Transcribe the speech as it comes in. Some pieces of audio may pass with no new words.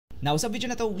Now, sa video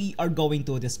na to, we are going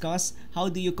to discuss how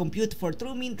do you compute for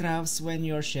true mean drafts when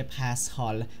your ship has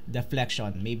hull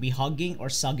deflection, maybe hogging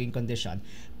or sagging condition.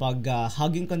 Pag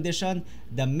hogging condition,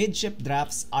 the midship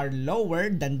drafts are lower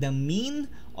than the mean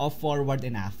of forward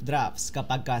and aft drafts.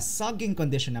 Kapag sagging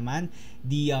condition naman,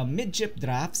 the midship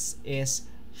drafts is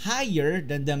higher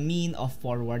than the mean of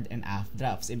forward and aft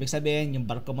drafts. Ibig sabihin, yung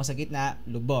barko mo sa gitna,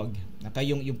 lubog.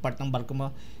 Yung part ng barko mo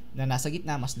na nasa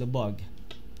gitna, mas lubog.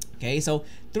 Okay, so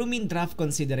true mean draft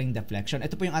considering deflection.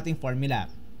 Ito po yung ating formula.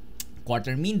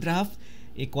 Quarter mean draft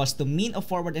equals to mean of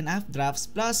forward and aft drafts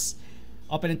plus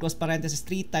open and close parenthesis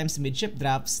 3 times midship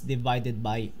drafts divided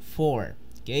by 4.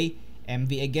 Okay,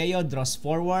 MV Egeo draws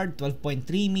forward 12.3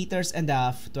 meters and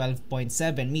aft 12.7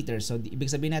 meters. So ibig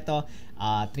sabihin nito,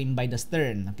 trim by the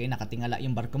stern. Okay, nakatingala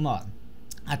yung barko mo.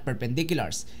 At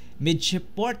perpendiculars, midship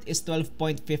port is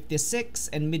 12.56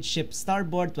 and midship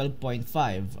starboard 12.5.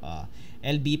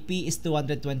 LBP is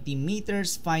 220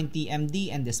 meters. Find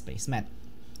TMD and displacement.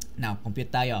 Now,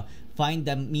 compute tayo. Find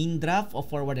the mean draft of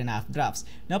forward and aft drafts.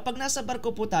 Now, pag nasa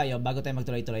barko po tayo, bago tayo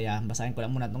magtuloy-tuloy, basahin ko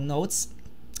lang muna itong notes.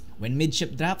 When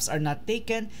midship drafts are not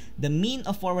taken, the mean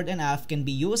of forward and aft can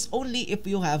be used only if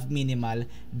you have minimal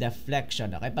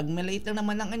deflection. Okay, pag maliit lang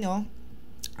naman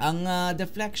ang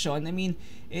deflection, I mean,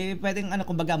 pwedeng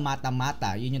kumbaga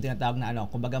mata-mata. Yun yung tinatawag na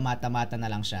kumbaga mata-mata na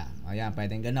lang siya. Ayan,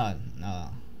 pwedeng ganon.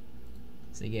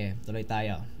 Sige, tuloy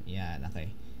tayo. Yan,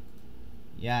 okay.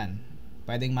 Yan.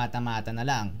 Pwedeng mata-mata na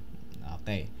lang.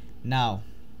 Okay. Now,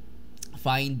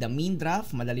 find the mean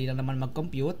draft. Madali lang naman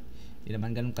mag-compute. Hindi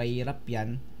naman ganun kahirap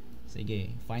yan.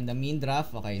 Sige, find the mean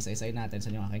draft. Okay, isa-isay natin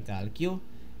sa yung aking calcu.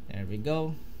 There we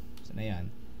go. So na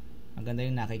yan. Ang ganda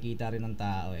yung nakikita rin ng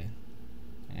tao eh.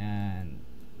 Ayan.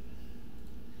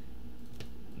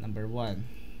 Number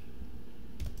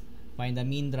 1. Find the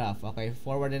mean draft. Okay,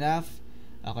 forward and aft.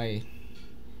 Okay.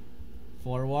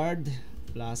 Forward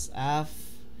plus aft,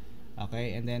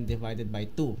 okay, and then divided by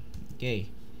 2, okay,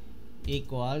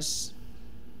 equals,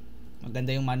 maganda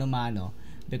yung mano-mano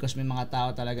because may mga tao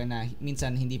talaga na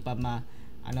minsan hindi pa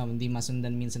hindi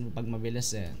masundan minsan pag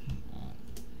mabilis eh.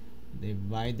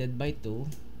 Divided by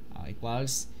 2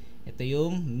 equals, ito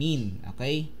yung mean,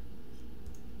 okay,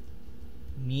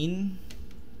 mean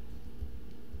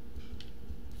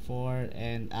fore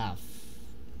and aft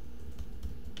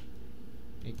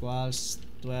equals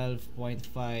 12.5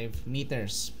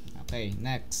 meters. Okay,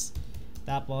 next.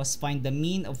 Tapos, find the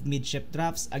mean of midship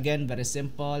drafts. Again, very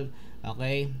simple.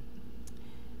 Okay.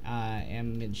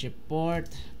 Midship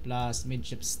port plus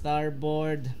midship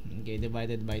starboard. Okay,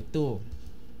 divided by 2.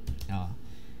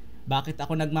 Bakit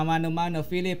ako nagmamano-mano?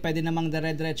 Philip, pwede namang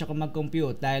dire-diretso ko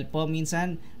mag-compute. Dahil po,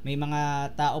 minsan, may mga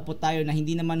tao po tayo na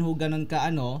hindi naman ho ganun ka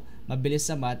mabilis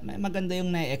sa math, maganda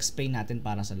yung na-explain natin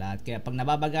para sa lahat. Kaya pag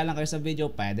nababagalan kayo sa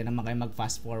video, pwede naman kayo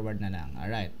mag-fast forward na lang.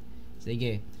 Alright.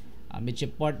 Sige.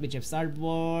 Midship port, midship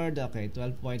starboard. Okay,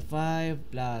 12.5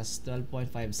 plus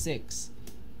 12.56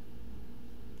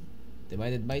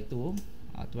 divided by 2.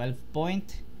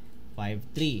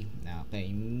 12.53. Okay,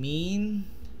 mean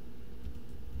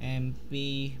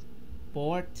MP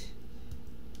port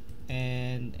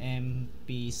and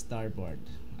MP starboard.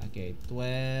 Okay,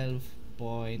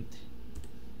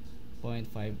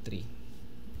 12.53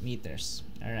 meters.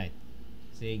 Alright.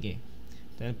 Sige.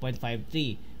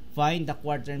 12.53. Find the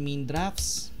quarter mean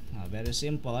drafts. Very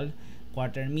simple.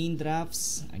 Quarter mean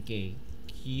drafts. Okay.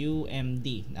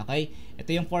 QMD. Okay.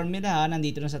 Ito yung formula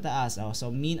nandito na sa taas.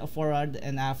 So, mean of forward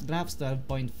and aft drafts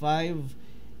 12.5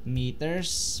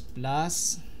 meters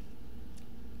plus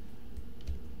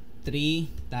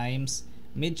 3 times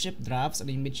midship drafts.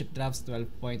 Ano yung midship drafts?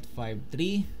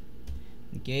 12.53.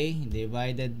 Okay,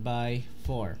 divided by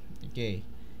 4. Okay.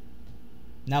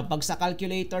 Now, pag sa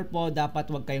calculator po,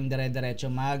 dapat wag kayong dire-diretso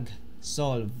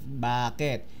mag-solve.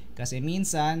 Bakit? Kasi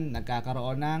minsan,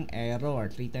 nagkakaroon ng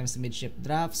error. 3 times midship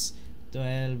drafts,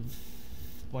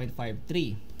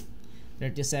 12.53.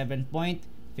 37.59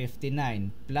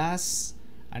 plus,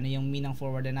 ano yung mean ng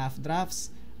forward and aft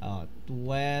drafts?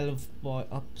 12.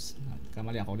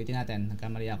 Ulitin natin.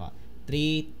 Nagkamali ako.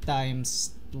 3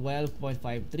 times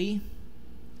 12.53.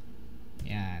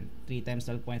 Yan, 3 times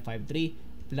 12.53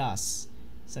 plus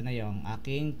sana yung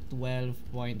aking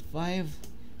 12.5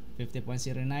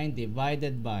 50.09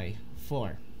 divided by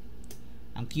 4.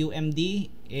 Ang QMD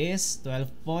is 12.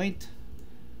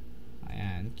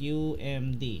 Ayan,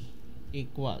 QMD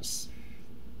equals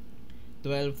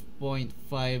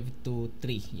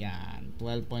 12.523. Yan,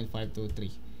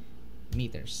 12.523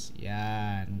 meters.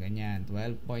 Yan, ganyan,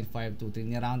 12.523.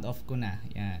 Ni-round off ko na.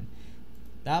 Yan.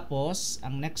 Tapos,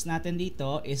 ang next natin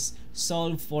dito is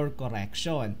solve for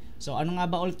correction. So, ano nga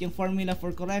ba ulit yung formula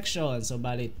for correction? So,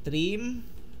 bali, trim.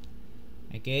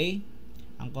 Okay?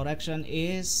 Ang correction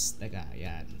is, teka,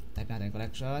 yan. Type natin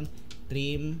correction.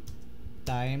 Trim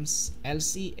times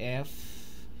LCF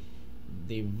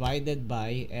divided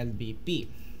by LBP.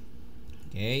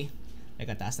 Okay?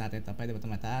 Teka, taas natin ito. Pwede ba ito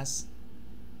mataas?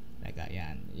 Teka,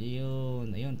 yan.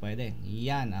 Yun, pwede.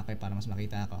 Yan, okay, para mas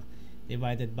makita ako.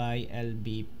 Divided by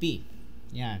LBP.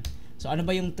 Yan. So, ano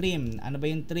ba yung trim? Ano ba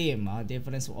yung trim?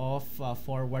 Difference of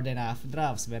forward and aft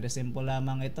drafts. Very simple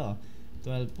lamang ito.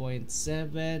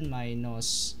 12.7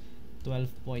 minus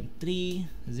 12.3,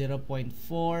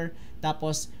 0.4.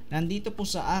 Tapos, nandito po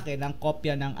sa akin ang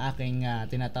kopya ng aking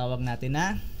tinatawag natin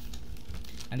na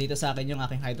nandito sa akin yung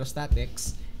aking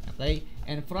hydrostatics. Okay?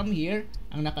 And from here,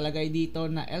 ang nakalagay dito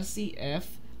na LCF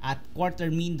at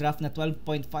quarter mean draft na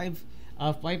 12.5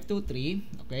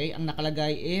 523, okay, ang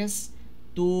nakalagay is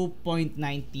 2.96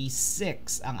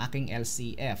 ang aking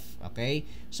LCF, okay?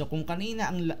 So kung kanina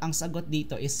ang sagot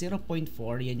dito is 0.4,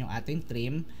 yan yung ating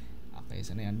trim. Okay,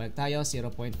 so na yan, balik tayo,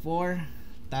 0.4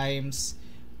 times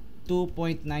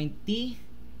 2.96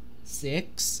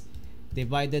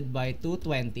 divided by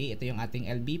 220, ito yung ating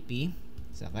LBP.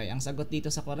 So okay, ang sagot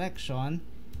dito sa correction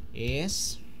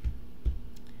is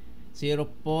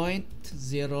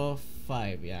 0.05.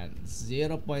 Yan,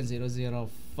 0.005.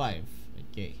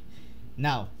 Okay.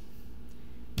 Now,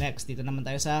 next, dito naman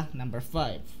tayo sa number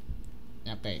 5.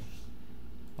 Okay.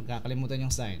 Pagkakalimutan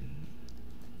yung sign.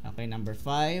 Okay, number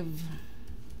 5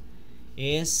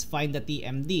 is find the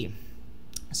TMD.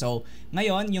 So,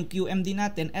 ngayon, yung QMD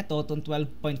natin, ito, itong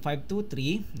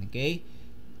 12.523. Okay.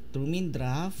 True mean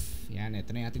draft. Yan,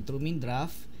 ito na yung ating true mean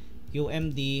draft.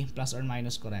 QMD plus or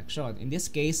minus correction. In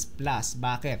this case, plus.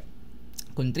 Bakit?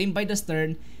 Kung trim by the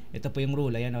stern, ito po yung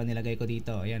rule. Ayan o, nilagay ko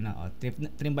dito. Ayan o,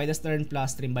 trim by the stern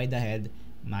plus trim by the head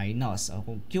minus. O,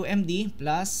 kung QMD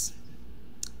plus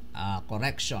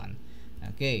correction.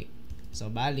 Okay.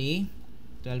 So, bali,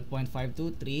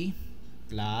 12.523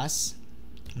 plus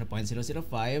 0.005.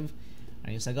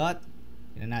 Ano yung sagot?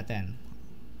 Tignan natin.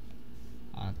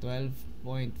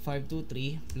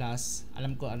 12.523 plus,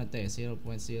 alam ko ano to eh, 0.05.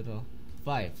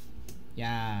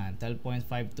 Yan,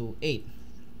 12.528.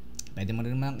 Pwede mo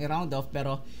rin naman i-round off,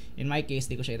 pero in my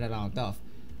case, di ko siya i-round off.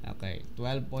 Okay,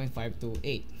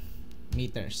 12.528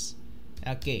 meters.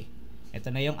 Okay,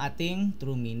 ito na yung ating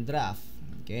true mean draft.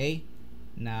 Okay,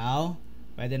 now,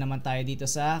 pwede naman tayo dito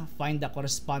sa find the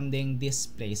corresponding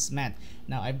displacement.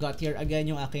 Now, I've got here again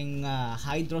yung aking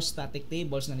hydrostatic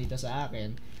tables na dito sa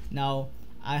akin. Now,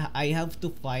 I have to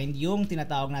find yung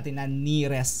tinatawag natin na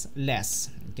nearest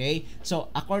less. Okay? So,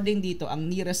 according dito,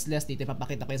 ang nearest less dito,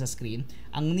 ipapakita ko yun sa screen.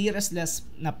 Ang nearest less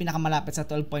na pinakamalapit sa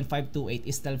 12.528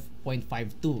 is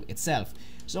 12.52 itself.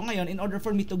 So, ngayon, in order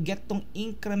for me to get tong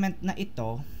increment na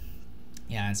ito,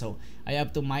 yan. So, I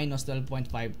have to minus 12.52.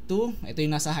 Ito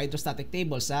yung nasa hydrostatic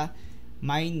table sa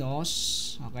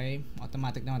minus, okay,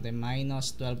 automatic naman tayo,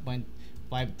 minus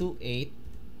 12.528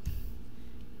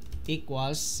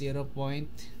 equals 0.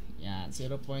 Yan,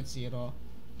 0.0.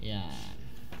 Yan.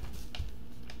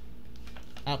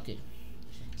 Okay.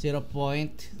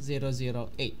 0.008.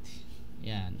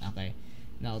 Yan, okay.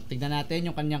 Now, tignan natin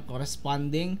yung kanyang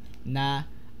corresponding na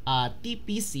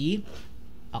TPC.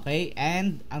 Okay,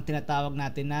 and ang tinatawag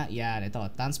natin na, yan, ito,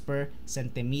 tons per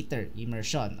centimeter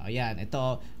immersion. O yan,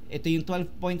 ito yung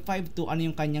 12.52, ano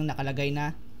yung kanyang nakalagay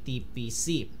na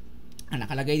TPC. Ang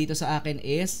nakalagay dito sa akin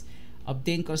is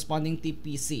obtain corresponding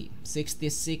TPC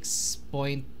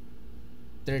 66.35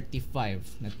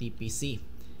 na TPC.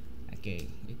 Okay,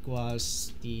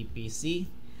 equals TPC.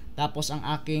 Tapos ang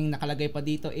aking nakalagay pa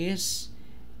dito is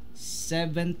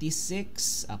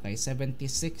 76. Okay,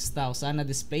 76,000 na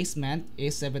displacement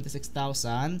is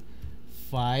 76,548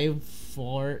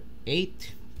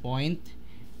 point,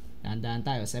 tandaan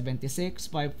tayo,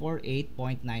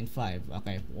 76,548.95.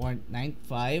 Okay,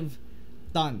 0.95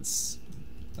 tons,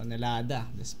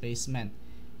 tonelada displacement.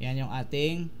 Yan yung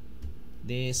ating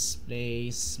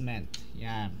displacement.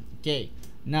 Yan. Okay.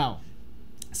 Now,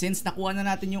 since nakuha na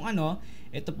natin yung ano,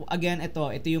 ito po again,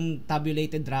 ito yung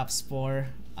tabulated drafts for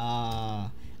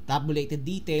tabulated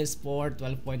details for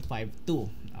 12.52.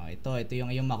 Ito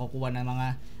yung makukuha ng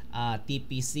mga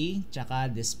TPC tsaka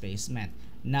displacement.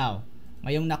 Now,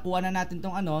 ngayong nakuha na natin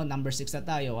tong ano, number 6 na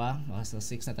tayo so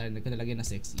 6 na tayo, naglalagay na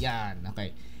 6. Yan,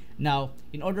 okay. Now,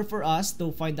 in order for us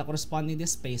to find the corresponding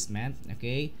displacement,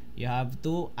 okay, you have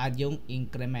to add yung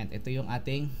increment. Ito yung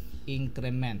ating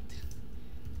increment.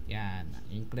 Yan,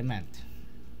 increment.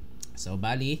 So,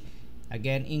 bali,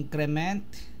 again, increment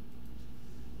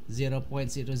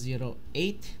 0.008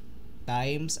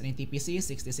 times, ano yung TPC?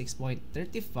 66.35.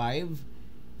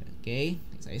 Okay,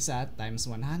 isa-isa times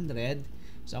 100.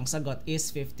 So, ang sagot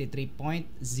is 53.08.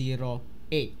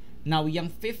 Now, yung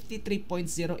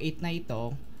 53.08 na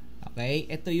ito, okay,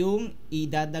 ito yung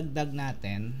idadagdag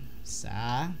natin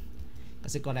sa,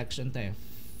 kasi correction to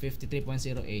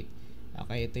 53.08.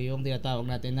 Okay, ito yung tinatawag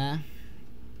natin na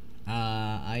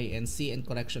INC and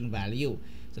correction value.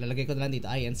 So, lalagay ko na lang dito,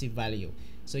 INC value.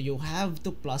 So, you have to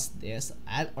plus this,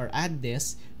 add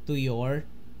this to your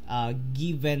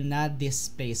given na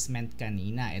displacement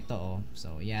kanina. Ito, oh.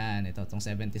 So, yan. Ito, itong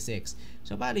 76.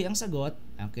 So, bali, ang sagot,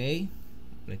 okay,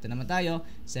 ulit naman tayo,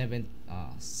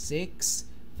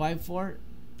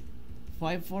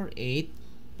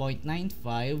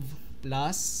 548.95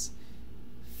 plus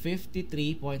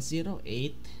 53.08,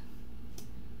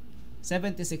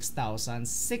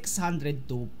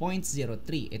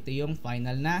 76,602.03. Ito yung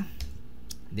final na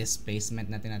displacement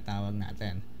na tinatawag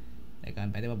natin. Teka,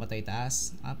 pwede ba tayo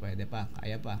itaas? Pwede pa.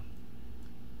 Kaya pa.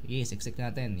 Okay, siksik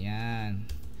natin. Yan.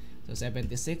 So,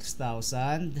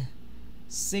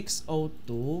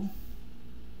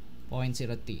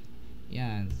 76,602.03.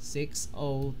 Yan.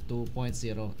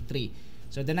 602.03.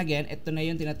 So, then again, ito na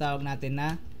yung tinatawag natin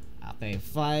na okay,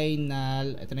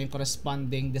 final. Ito na yung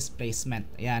corresponding displacement.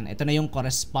 Ayan, ito na yung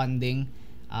corresponding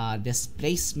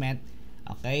displacement.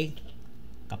 Okay?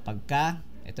 Kapag ka,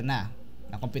 ito na.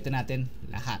 Na-compute natin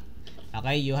lahat.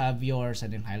 Okay, you have your,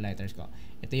 saan yung highlighters ko?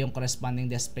 Ito yung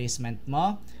corresponding displacement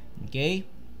mo. Okay?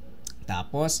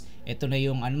 Tapos, ito na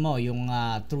yung, ano mo, yung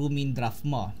true mean draft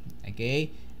mo.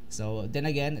 Okay? So, then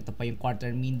again, ito pa yung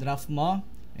quarter mean draft mo.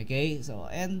 Okay,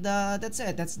 so and that's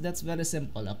it. That's very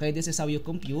simple. Okay, this is how you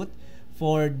compute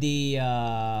for the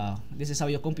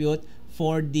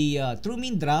true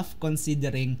mean draft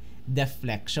considering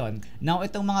deflection. Now,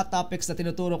 itong mga topics na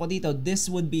tinuturo ko dito, this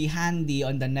would be handy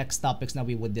on the next topics na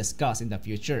we would discuss in the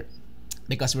future,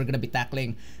 because we're gonna be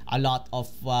tackling a lot of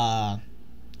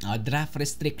draft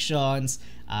restrictions,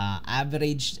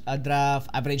 average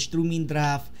draft, average true mean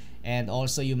draft, and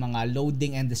also yung mga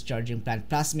loading and discharging plan,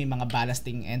 plus may mga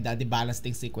ballasting and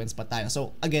deballasting sequence pa tayo.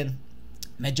 So again,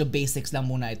 medyo basics lang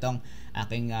muna itong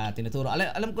aking tinuturo.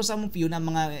 Alam ko some of you na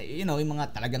mga, you know, yung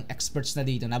mga talagang experts na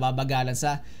dito, nababagalan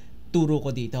sa turo ko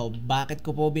dito. Bakit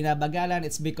ko po binabagalan?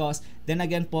 It's because, then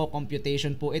again po,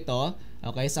 computation po ito.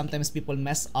 Okay, sometimes people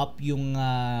mess up yung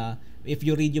if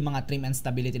you read yung mga trim and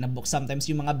stability na book, sometimes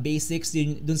yung mga basics,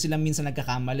 dun sila minsan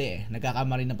nagkakamali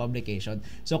nagkakamali ng publication.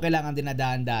 So, kailangan din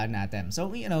nadaan-daan natin.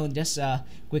 So, you know, just a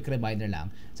quick reminder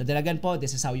lang. So, then again po,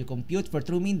 this is how you compute for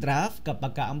true mean draft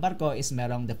kapag ka ang barko is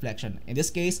merong deflection. In this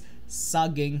case,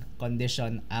 sagging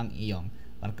condition ang iyong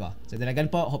barko. So, then again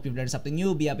po, hope you've learned something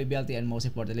new. Be happy, be healthy, and most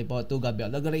importantly po, to God be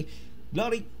all the glory.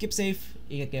 Glory, keep safe.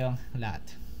 Ingat kayong lahat.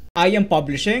 I am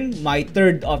publishing my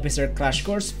third officer crash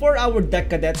course for our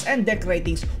deck cadets and deck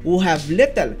ratings who have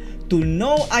little to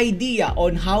no idea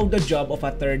on how the job of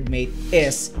a third mate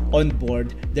is on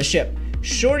board the ship.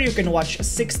 Sure, you can watch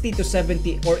 60 to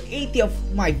 70 or 80 of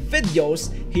my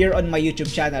videos here on my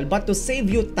YouTube channel, but to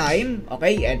save you time,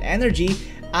 okay, and energy,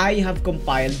 I have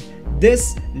compiled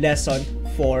this lesson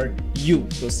for you,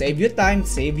 to save you time,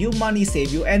 save you money,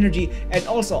 save you energy, and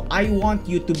also I want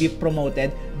you to be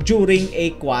promoted during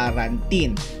a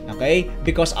quarantine, okay?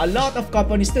 Because a lot of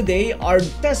companies today are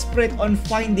desperate on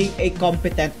finding a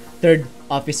competent third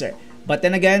officer, but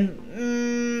then again,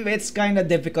 it's kind of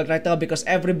difficult right now because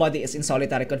everybody is in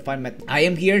solitary confinement. I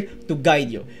am here to guide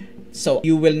you. So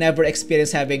you will never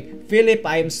experience having, Philip,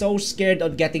 I am so scared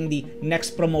of getting the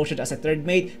next promotion as a third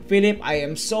mate. Philip, I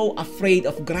am so afraid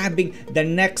of grabbing the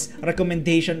next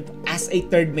recommendation as a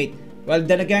third mate. Well,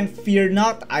 then again, fear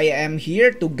not. I am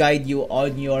here to guide you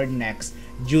on your next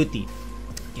duty.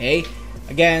 Okay?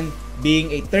 Again,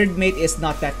 being a third mate is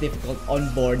not that difficult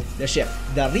on board the ship.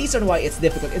 The reason why it's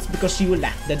difficult is because you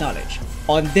lack the knowledge.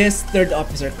 On this third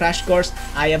officer crash course,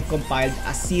 I have compiled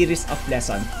a series of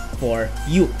lessons for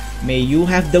you. May you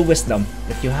have the wisdom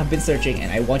that you have been searching,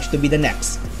 and I want you to be the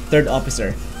next third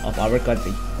officer of our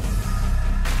country.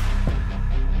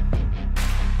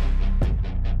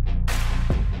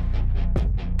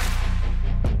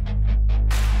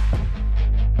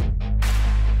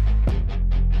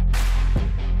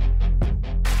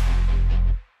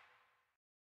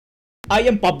 I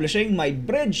am publishing my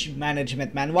Bridge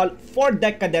Management Manual for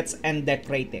Deck Cadets and Deck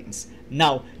Ratings.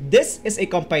 Now, this is a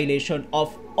compilation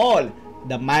of all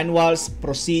the manuals,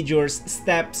 procedures,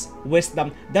 steps,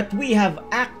 wisdom that we have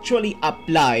actually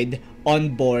applied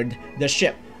on board the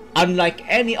ship. Unlike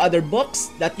any other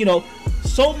books that, you know,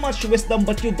 so much wisdom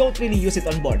but you don't really use it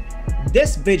on board.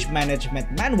 This Bridge Management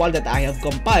Manual that I have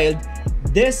compiled,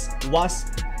 this was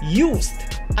used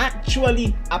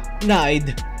actually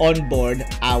applied on board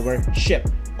our ship.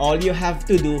 All you have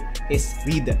to do is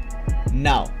read it.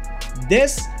 Now,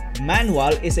 this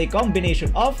manual is a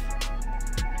combination of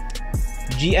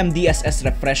GMDSS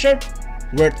refresher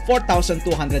worth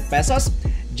 4,200 pesos,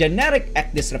 generic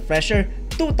ECDIS refresher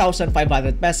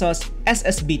 2,500 pesos,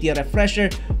 SSBT refresher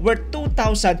worth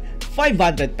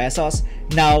 2,500 pesos.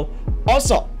 Now,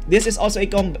 also, this is also a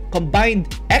combined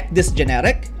ECDIS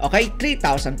generic, okay,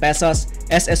 3,000 pesos,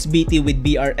 SSBT with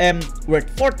BRM worth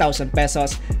 4,000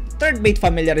 pesos, third mate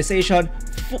familiarization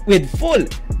with full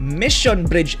mission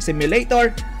bridge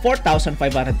simulator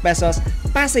 4,500 pesos,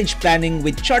 passage planning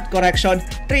with chart correction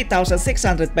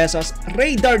 3,600 pesos,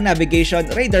 radar navigation,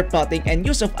 radar plotting and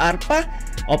use of ARPA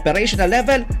operational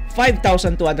level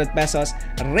 5,200 pesos,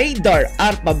 radar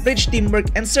ARPA bridge teamwork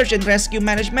and search and rescue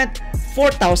management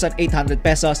 4,800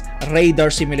 pesos, radar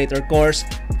simulator course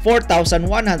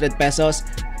 4,100 pesos,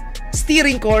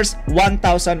 steering course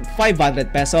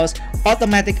 1,500 pesos,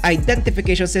 automatic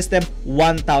identification system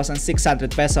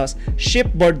 1,600 pesos,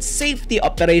 shipboard safety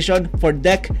operation for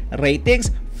deck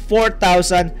ratings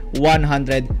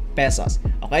 4,100 pesos.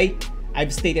 Okay,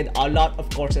 I've stated a lot of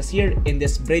courses here in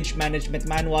this bridge management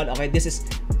manual. Okay, this is,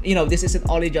 this isn't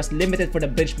only just limited for the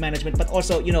bridge management, but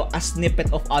also, a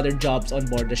snippet of other jobs on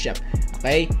board the ship.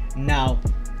 Okay, now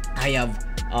I have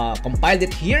compiled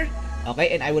it here.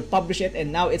 Okay, and I will publish it,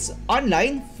 and now it's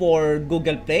online for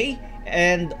Google Play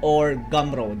and or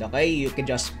GUMROAD. Okay, you can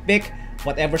just pick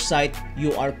whatever site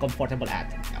you are comfortable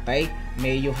at. Okay,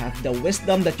 may you have the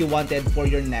wisdom that you wanted for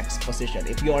your next position.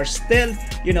 If you are still,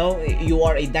 you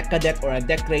are a deck cadet or a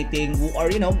deck rating who are,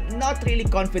 not really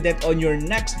confident on your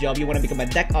next job, you want to become a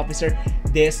deck officer,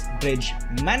 this bridge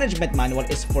management manual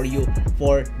is for you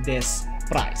for this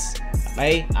price.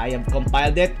 Okay, I have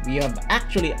compiled it. We have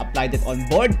actually applied it on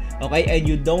board. Okay, and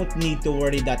you don't need to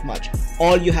worry that much.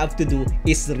 All you have to do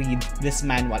is read this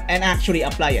manual and actually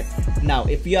apply it. Now,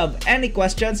 if you have any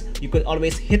questions, you could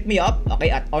always hit me up, okay,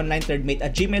 at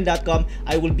onlinethirdmate@gmail.com.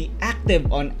 I will be active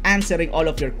on answering all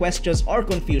of your questions or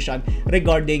confusion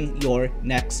regarding your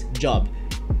next job.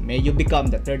 May you become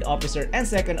the third officer and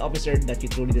second officer that you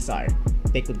truly desire.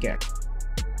 Take good care.